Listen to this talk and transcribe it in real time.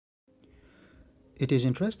It is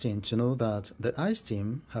interesting to know that the ICE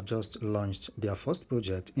team have just launched their first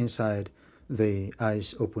project inside the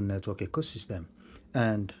ICE Open Network ecosystem.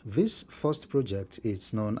 And this first project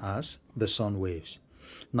is known as the Sunwaves.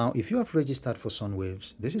 Now, if you have registered for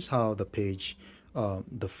Sunwaves, this is how the page,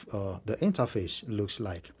 the interface looks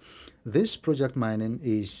like. This project mining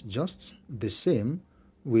is just the same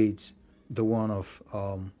with the one of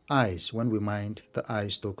ICE when we mined the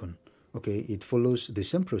ICE token. Okay, it follows the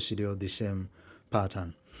same procedure, the same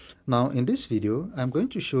pattern. Now in this video, I'm going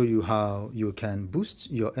to show you how you can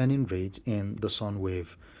boost your earning rate in the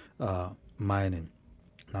Sunwave mining.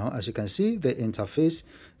 Now, as you can see, the interface,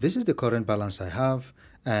 this is the current balance I have,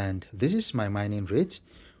 and this is my mining rate.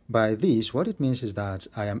 By this, what it means is that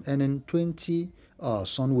I am earning 20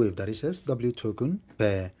 Sunwave, that is SW token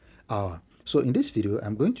per hour. So in this video,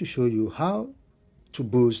 I'm going to show you how to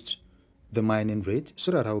boost the mining rate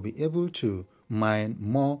so that I will be able to mine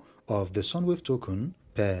more of the Sunwave token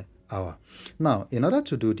per hour. Now, in order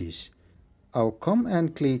to do this, I'll come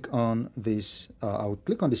and click on this, I'll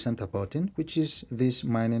click on the center button, which is this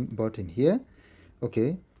mining button here.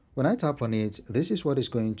 Okay, when I tap on it, this is what is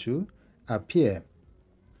going to appear.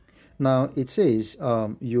 Now, it says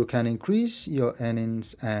you can increase your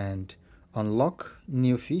earnings and unlock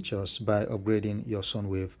new features by upgrading your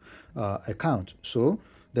Sunwave account. So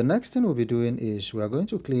the next thing we'll be doing is we are going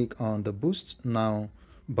to click on the Boost Now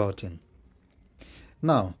button.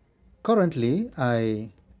 Now, currently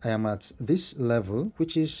I am at this level,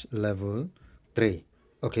 which is level 3.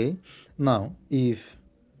 Okay, now I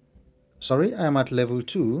am at level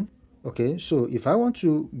 2. Okay, so if I want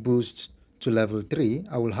to boost to level 3,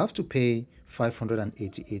 I will have to pay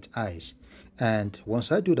 588 ICE. And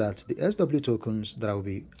once I do that, the SW tokens that I will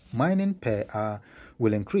be mining per hour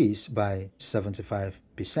will increase by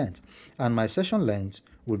 75%. And my session length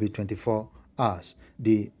will be 24 hours.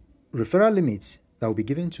 The referral limit that will be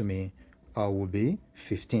given to me will be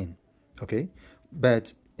 15. Okay,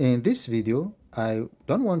 but in this video, I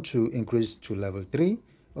don't want to increase to level 3.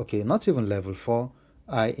 Okay, not even level 4.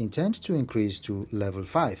 I intend to increase to level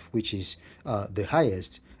 5, which is the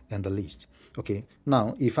highest and the least. Okay,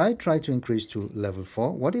 now if I try to increase to level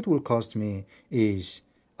 4, what it will cost me is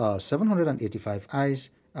 785 ICE.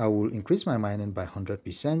 I will increase my mining by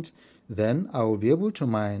 100%. Then I will be able to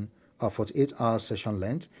mine 48-hour session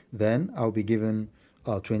length. Then I'll be given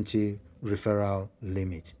 20 referral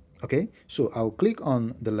limit. Okay, so I'll click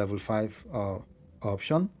on the level 5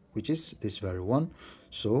 option, which is this very one.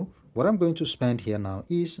 So what I'm going to spend here now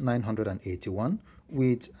is 981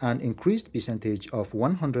 with an increased percentage of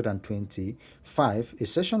 125, a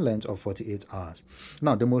session length of 48 hours.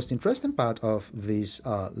 Now, the most interesting part of this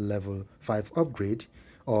level 5 upgrade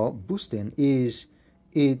or boosting is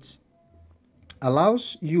it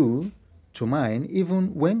allows you to mine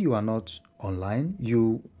even when you are not online.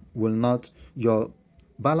 Your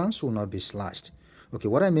balance will not be slashed. Okay,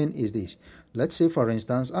 what I mean is this. Let's say, for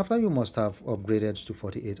instance, after you must have upgraded to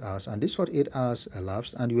 48 hours and this 48 hours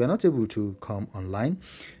elapsed and you are not able to come online,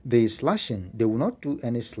 the slashing, they will not do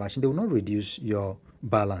any slashing. They will not reduce your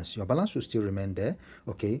balance. Your balance will still remain there.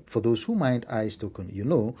 Okay, for those who mined ICE token, you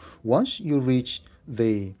know, once you reach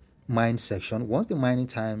the mine section, once the mining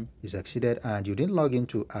time is exceeded and you didn't log in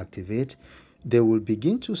to activate, they will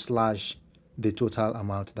begin to slash the total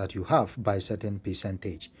amount that you have by a certain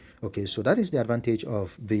percentage. Okay, so that is the advantage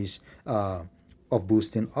of this of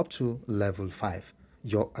boosting up to level 5.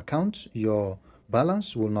 Your account, your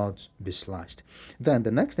balance will not be slashed. Then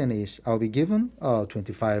the next thing is I'll be given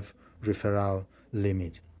 25 referral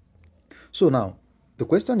limit. So now the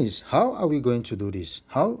question is, how are we going to do this?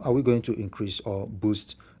 How are we going to increase or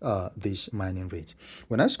boost this mining rate?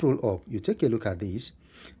 When I scroll up, you take a look at this.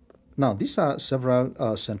 Now these are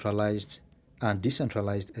several centralized and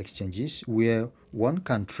decentralized exchanges where one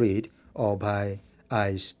can trade or buy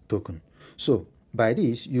ICE token. So by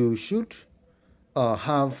this, you should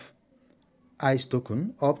have ICE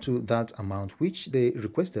token up to that amount which they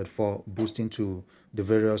requested for boosting to the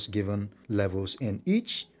various given levels in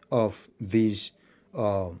each of these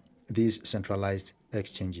centralized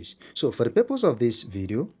exchanges. So for the purpose of this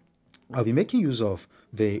video, I'll be making use of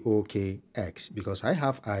the OKX because I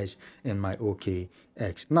have ICE in my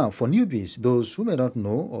OKX. Now, for newbies, those who may not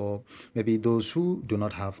know, or maybe those who do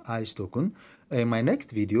not have ICE token, in my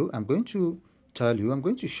next video, I'm going to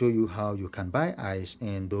show you how you can buy ICE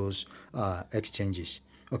in those exchanges.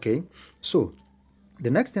 Okay, so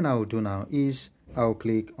the next thing I will do now is I'll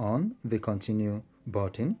click on the continue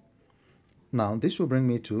button. Now, this will bring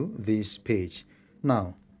me to this page.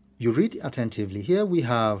 Now, you read attentively. Here we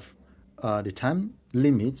have the time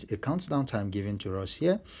limit, a countdown time given to us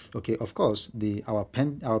here. Okay, of course, our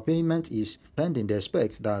payment is pending. They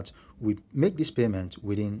expect that we make this payment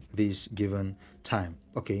within this given time.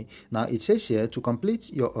 Okay, now it says here, to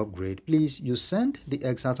complete your upgrade, please you send the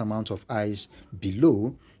exact amount of ICE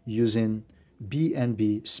below using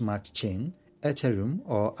BNB Smart Chain, Ethereum,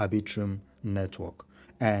 or Arbitrum network.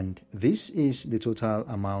 And this is the total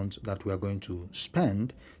amount that we are going to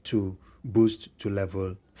spend to boost to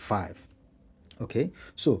level 5. Okay,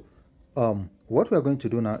 so what we are going to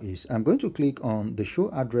do now is I'm going to click on the show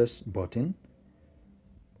address button.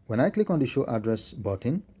 When I click on the show address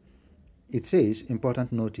button, it says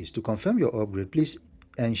important notice: to confirm your upgrade, please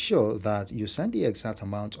ensure that you send the exact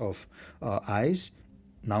amount of ICE.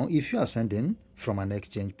 Now, if you are sending from an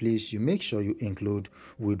exchange, please you make sure you include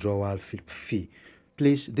withdrawal fee.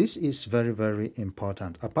 Please, this is very, very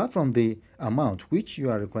important. Apart from the amount which you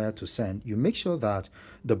are required to send, you make sure that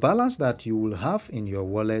the balance that you will have in your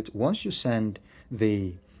wallet once you send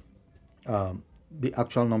the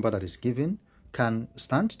actual number that is given can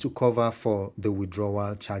stand to cover for the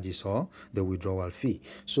withdrawal charges or the withdrawal fee.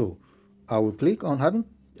 So I will click on, having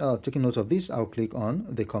taken note of this, I'll click on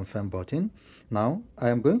the confirm button. Now I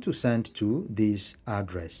am going to send to this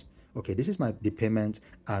address. Okay, this is the payment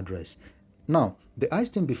address. Now, the ICE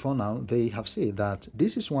team before now, they have said that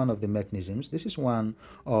this is one of the mechanisms, this is one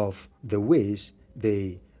of the ways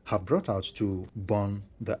they have brought out to burn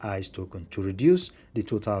the ICE token, to reduce the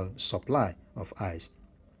total supply of ICE.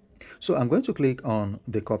 So I'm going to click on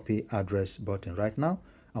the copy address button right now.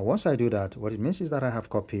 And once I do that, what it means is that I have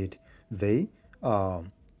copied the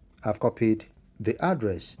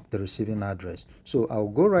address, the receiving address. So I'll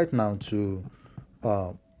go right now to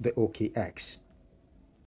the OKX.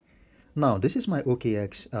 Now, this is my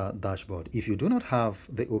OKX dashboard. If you do not have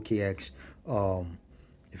the OKX,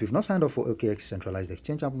 if you've not signed up for OKX Centralized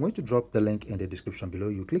Exchange, I'm going to drop the link in the description below.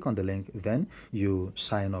 You click on the link, then you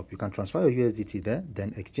sign up. You can transfer your USDT there,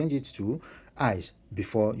 then exchange it to ICE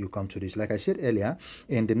before you come to this. Like I said earlier,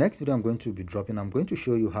 in the next video I'm going to be dropping, I'm going to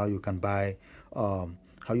show you how you can buy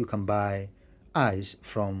ICE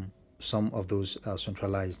from some of those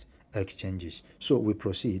centralized exchanges. So we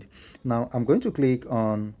proceed. Now I'm going to click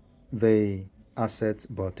on the asset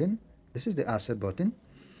button. This is the asset button.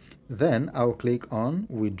 Then I'll click on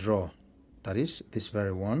withdraw, that is this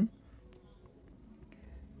very one.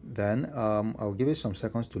 Then I'll give it some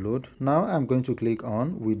seconds to load. Now I'm going to click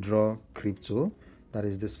on withdraw crypto, that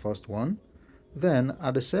is this first one. Then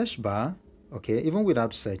at the search bar, okay, even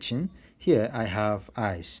without searching, here I have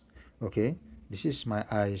ICE. Okay, this is my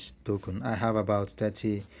ICE token. I have about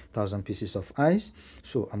 30,000 pieces of ICE.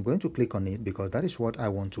 So I'm going to click on it because that is what I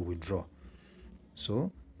want to withdraw.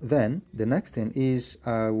 So then the next thing is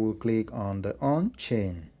I will click on the on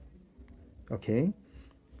chain. Okay.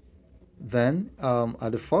 Then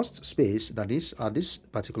at the first space, that is at this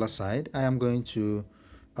particular side, I am going to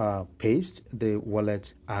paste the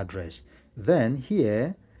wallet address. Then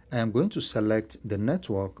here I am going to select the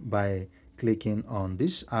network by clicking on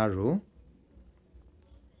this arrow.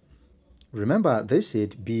 Remember, they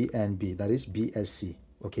said BNB, that is BSC.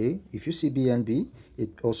 Okay, if you see BNB,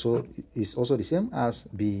 it also is also the same as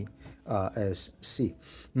BSC.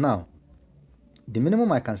 Now, the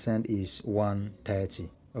minimum I can send is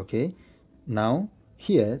 130. Okay, now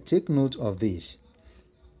here take note of this.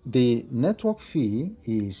 The network fee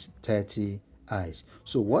is 30 ICE.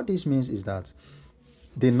 So what this means is that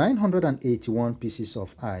the 981 pieces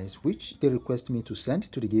of ICE which they request me to send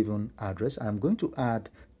to the given address, I'm going to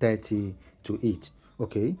add 30 to it.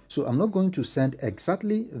 Okay, so I'm not going to send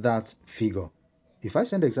exactly that figure. If I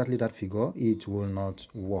send exactly that figure, it will not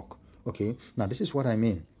work. Okay, now this is what I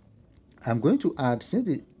mean. I'm going to add, since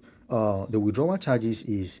the withdrawal charges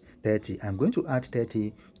is 30, I'm going to add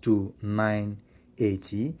 30 to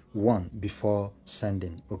 981 before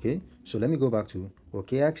sending. Okay, so let me go back to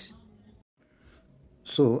OKX.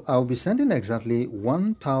 So I'll be sending exactly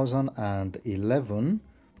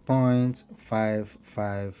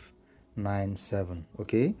 1011.5597.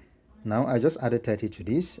 Okay, now I just added 30 to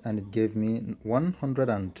this and it gave me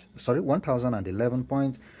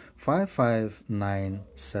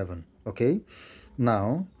 1011.5597. Okay,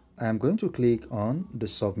 now I'm going to click on the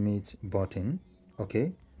submit button.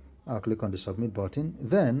 Okay, I'll click on the submit button.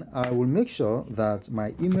 Then I will make sure that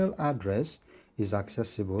my email address is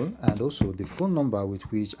accessible and also the phone number with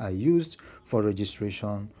which I used for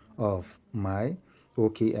registration of my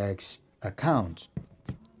OKX account.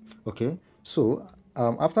 Okay, so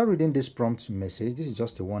after reading this prompt message, this is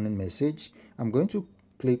just a warning message. I'm going to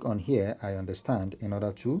click on here, I understand, in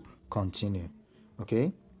order to continue.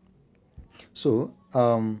 Okay, so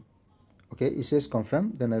Okay, it says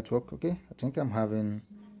confirm the network. Okay, I think I'm having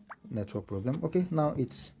network problem. Okay, now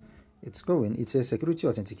it's going. It says security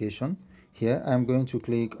authentication. Here I'm going to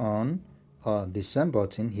click on the send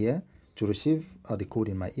button here to receive the code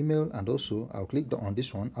in my email, and also I'll click on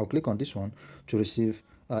this one. I'll click on this one to receive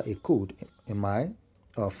a code in my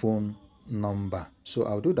phone number. So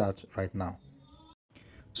I'll do that right now.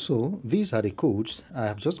 So these are the codes. I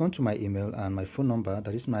have just gone to my email and my phone number,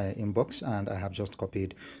 that is my inbox, and I have just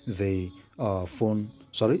copied the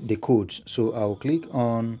the codes. So I'll click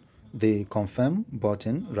on the confirm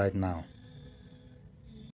button right now.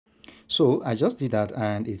 So I just did that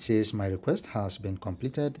and it says my request has been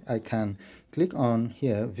completed. I can click on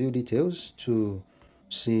here, view details, to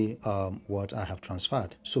see what I have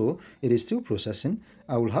transferred. So it is still processing.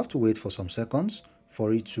 I will have to wait for some seconds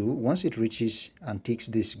for it to, once it reaches and ticks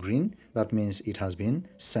this green, that means it has been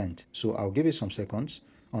sent. So I'll give it some seconds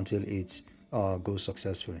until it goes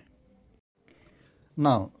successfully.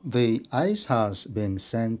 Now the ICE has been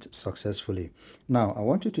sent successfully. Now I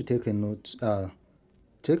want you to take a note.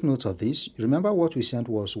 Take note of this. Remember what we sent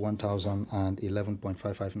was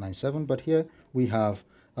 1011.5597, but here we have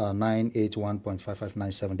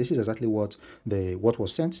 981.5597. This is exactly what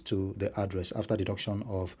was sent to the address after deduction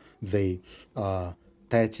of the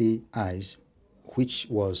 30 ICE, which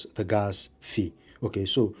was the gas fee. Okay,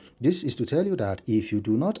 so this is to tell you that if you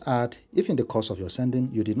do not add, if in the course of your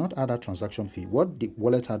sending you did not add a transaction fee, what the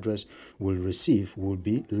wallet address will receive will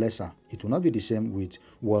be lesser. It will not be the same with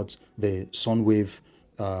what the Sunwave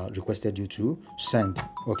requested you to send.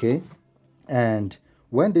 Okay, and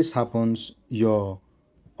when this happens, your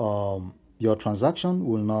transaction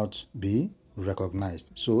will not be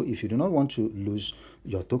recognized. So if you do not want to lose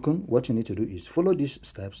your token, what you need to do is follow these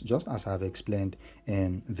steps just as I've explained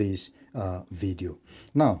in this video.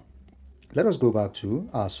 Now let us go back to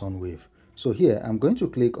our Sunwave. So here I'm going to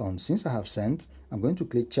click on, since I have sent, I'm going to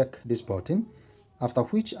check this button, after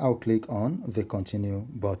which I'll click on the continue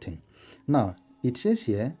button. Now it says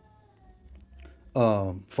here,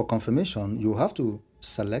 for confirmation, you have to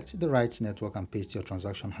select the right network and paste your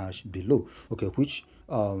transaction hash below. Okay, which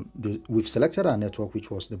we've selected our network, which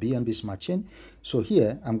was the BNB Smart Chain. So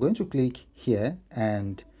here, I'm going to click here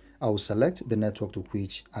and I will select the network to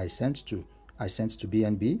which I sent to. I sent to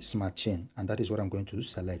BNB Smart Chain, and that is what I'm going to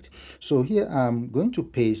select. So here, I'm going to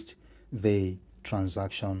paste the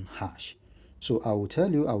transaction hash. So I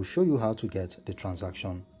will show you how to get the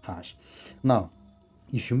transaction hash. Now,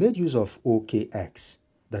 if you made use of OKX,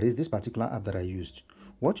 that is this particular app that I used,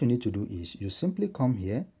 what you need to do is you simply come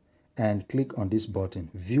here and click on this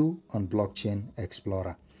button, View on Blockchain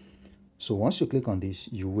Explorer. So once you click on this,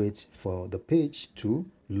 you wait for the page to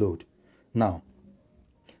load. Now,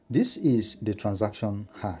 this is the transaction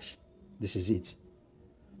hash. This is it.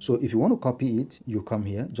 So if you want to copy it, you come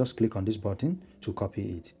here, just click on this button to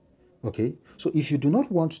copy it. Okay, so if you do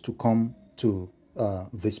not want to come to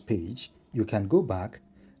this page, you can go back,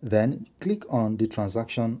 then click on the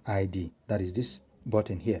transaction ID, that is this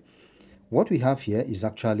button here. What we have here is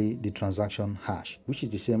actually the transaction hash, which is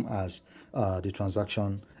the same as the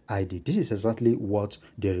transaction ID. This is exactly what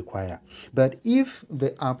they require. But if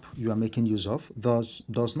the app you are making use of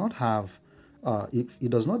does not have, if it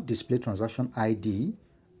does not display transaction ID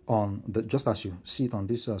on the, just as you see it on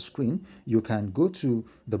this screen, you can go to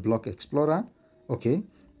the Block Explorer, okay,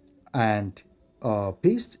 and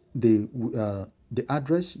paste the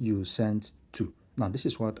address you sent to. Now this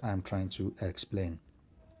is what I'm trying to explain.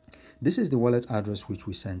 This is the wallet address which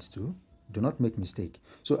we sent to. Do not make mistake.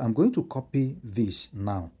 So I'm going to copy this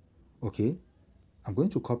now. Okay, I'm going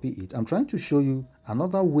to copy it. I'm trying to show you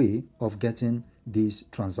another way of getting this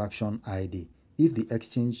transaction ID if the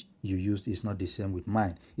exchange you used is not the same with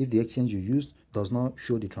mine. If the exchange you used does not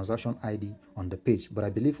show the transaction ID on the page, but I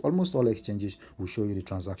believe almost all exchanges will show you the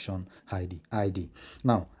transaction ID.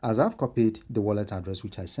 Now, as I've copied the wallet address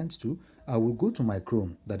which I sent to, I will go to my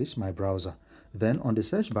Chrome, that is my browser. Then on the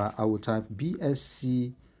search bar, I will type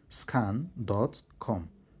bscscan.com.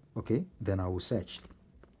 Okay, then I will search.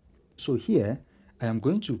 So here, I am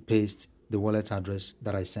going to paste the wallet address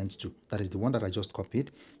that I sent to. That is the one that I just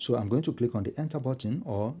copied. So I'm going to click on the enter button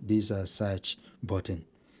or this search button.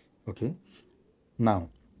 Okay. Now,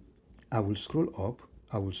 I will scroll up.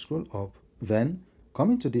 Then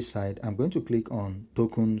coming to this side, I'm going to click on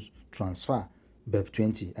tokens transfer.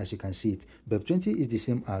 BEP20, as you can see it. BEP20 is the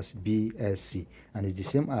same as BSC and is the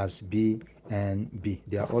same as BNB.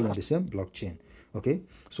 They are all on the same blockchain. Okay.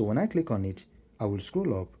 So when I click on it, I will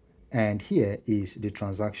scroll up. And here is the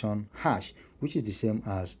transaction hash, which is the same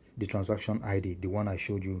as the transaction ID, the one I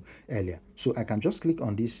showed you earlier. So I can just click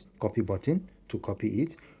on this copy button to copy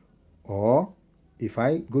it, or if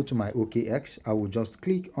I go to my OKX, I will just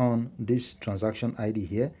click on this transaction ID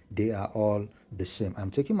here. They are all the same.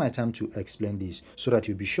 I'm taking my time to explain this so that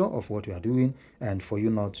you'll be sure of what you are doing and for you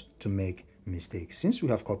not to make mistakes. Since we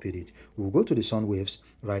have copied it, we'll go to the Sunwaves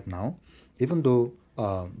right now. Even though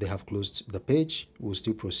they have closed the page, we'll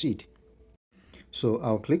still proceed. So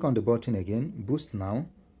I'll click on the button again, boost now.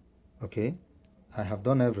 Okay, I have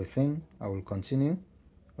done everything. I will continue.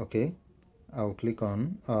 Okay, I'll click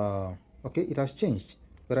on okay, it has changed,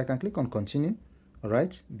 but I can click on continue. All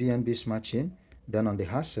right, BNB Smart Chain. Then on the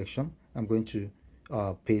hash section, I'm going to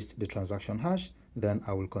paste the transaction hash. Then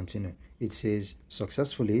I will continue. It says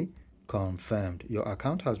successfully confirmed. Your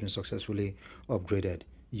account has been successfully upgraded.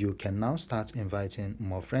 You can now start inviting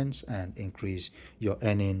more friends and increase your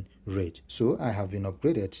earning rate. So I have been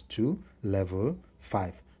upgraded to level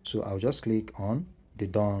 5. So I'll just click on the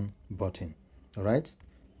done button. All right.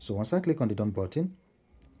 So once I click on the done button,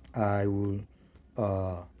 I will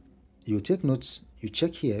you take notes, you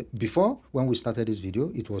check here. Before, when we started this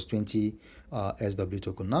video, it was 20 SW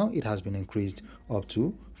token. Now it has been increased up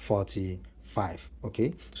to 45.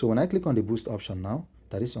 Okay, so when I click on the boost option now,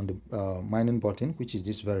 that is on the mining button, which is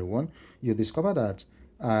this very one, you discover that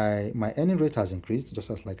my earning rate has increased,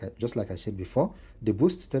 just like I said before. The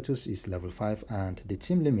boost status is level 5 and the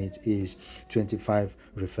team limit is 25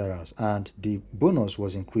 referrals, and the bonus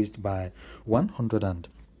was increased by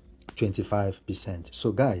 125%.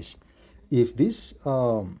 So guys, if this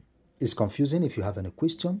is confusing, if you have any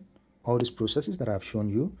question, all these processes that I've shown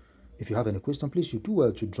you, if you have any question, please, you do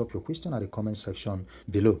well to drop your question at the comment section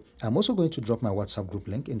below. I'm also going to drop my WhatsApp group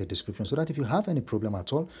link in the description so that if you have any problem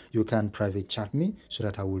at all, you can private chat me so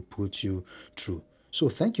that I will put you through. So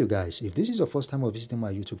thank you guys. If this is your first time of visiting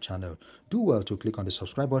my YouTube channel, do well to click on the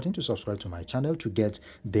subscribe button to subscribe to my channel to get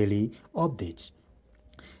daily updates.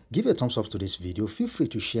 Give a thumbs up to this video. Feel free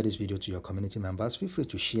to share this video to your community members. Feel free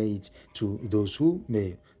to share it to those who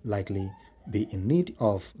may likely be in need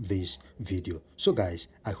of this video. So guys,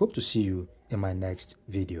 I hope to see you in my next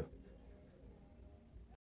video.